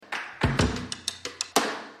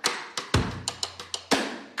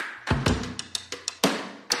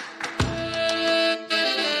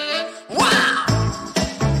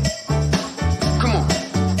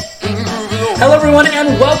everyone,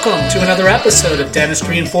 and welcome to another episode of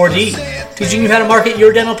Dentistry in 4D, teaching you how to market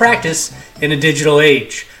your dental practice in a digital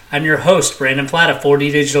age. I'm your host, Brandon Platt of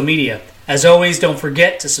 4D Digital Media. As always, don't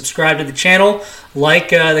forget to subscribe to the channel, like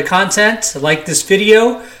the content, like this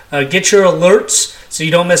video, get your alerts so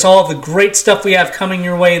you don't miss all of the great stuff we have coming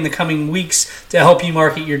your way in the coming weeks to help you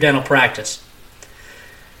market your dental practice.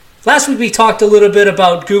 Last week we talked a little bit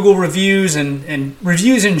about Google reviews and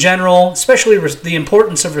reviews in general, especially the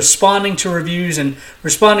importance of responding to reviews and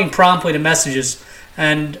responding promptly to messages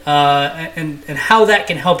and how that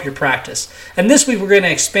can help your practice. And this week we're going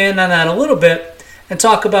to expand on that a little bit and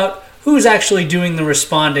talk about who's actually doing the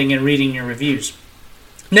responding and reading your reviews.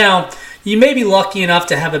 Now, you may be lucky enough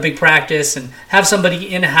to have a big practice and have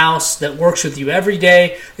somebody in-house that works with you every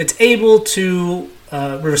day that's able to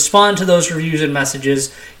respond to those reviews and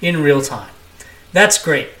messages in real time. That's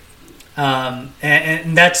great.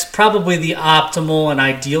 And that's probably the optimal and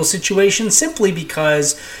ideal situation simply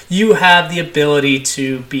because you have the ability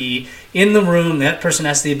to be in the room. That person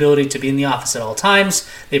has the ability to be in the office at all times.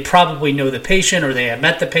 They probably know the patient or they have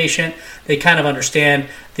met the patient. They kind of understand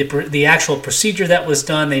the actual procedure that was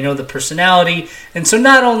done. They know the personality. And so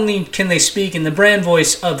not only can they speak in the brand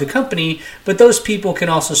voice of the company, but those people can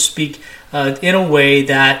also speak in a way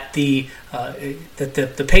that the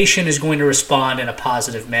patient is going to respond in a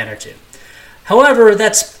positive manner to. However,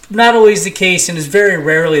 that's not always the case and is very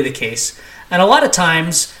rarely the case. And a lot of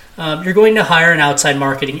times, you're going to hire an outside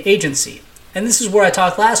marketing agency. And this is where I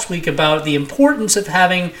talked last week about the importance of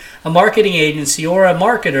having a marketing agency or a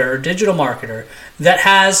marketer or digital marketer that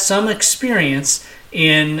has some experience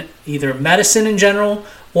in either medicine in general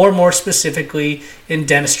or more specifically in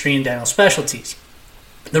dentistry and dental specialties.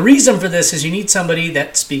 The reason for this is you need somebody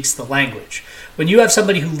that speaks the language. When you have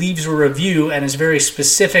somebody who leaves a review and is very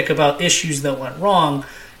specific about issues that went wrong,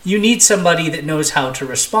 you need somebody that knows how to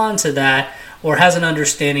respond to that or has an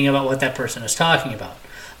understanding about what that person is talking about.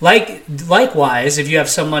 Likewise, if you have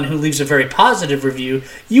someone who leaves a very positive review,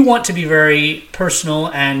 you want to be very personal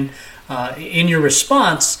and in your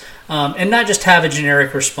response and not just have a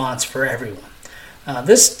generic response for everyone.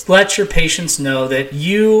 This lets your patients know that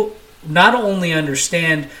you not only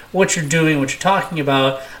understand what you're doing, what you're talking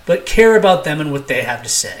about, but care about them and what they have to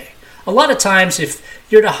say. A lot of times, if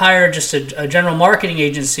you're to hire just a general marketing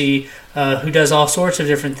agency who does all sorts of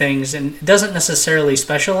different things and doesn't necessarily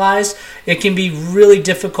specialize, it can be really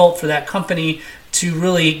difficult for that company to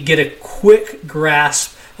really get a quick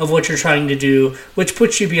grasp of what you're trying to do, which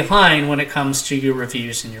puts you behind when it comes to your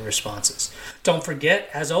reviews and your responses. Don't forget,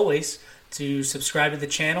 as always, to subscribe to the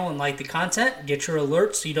channel and like the content. Get your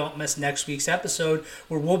alerts so you don't miss next week's episode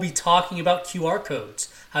where we'll be talking about QR codes,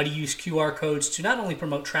 how to use QR codes to not only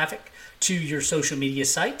promote traffic to your social media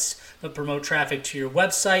sites, but promote traffic to your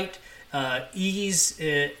website, ease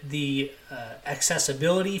the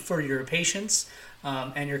accessibility for your patients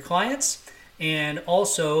and your clients, and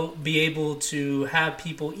also be able to have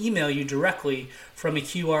people email you directly from a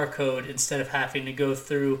QR code instead of having to go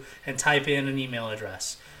through and type in an email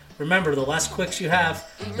address. Remember, the less clicks you have,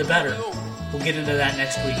 the better. We'll get into that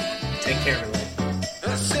next week. Take care, everybody.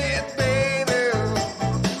 That's it, baby.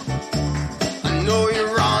 I know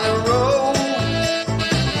you're on a roll.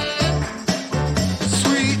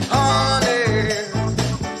 Sweet honey,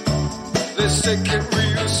 let's take it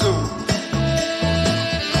real soon.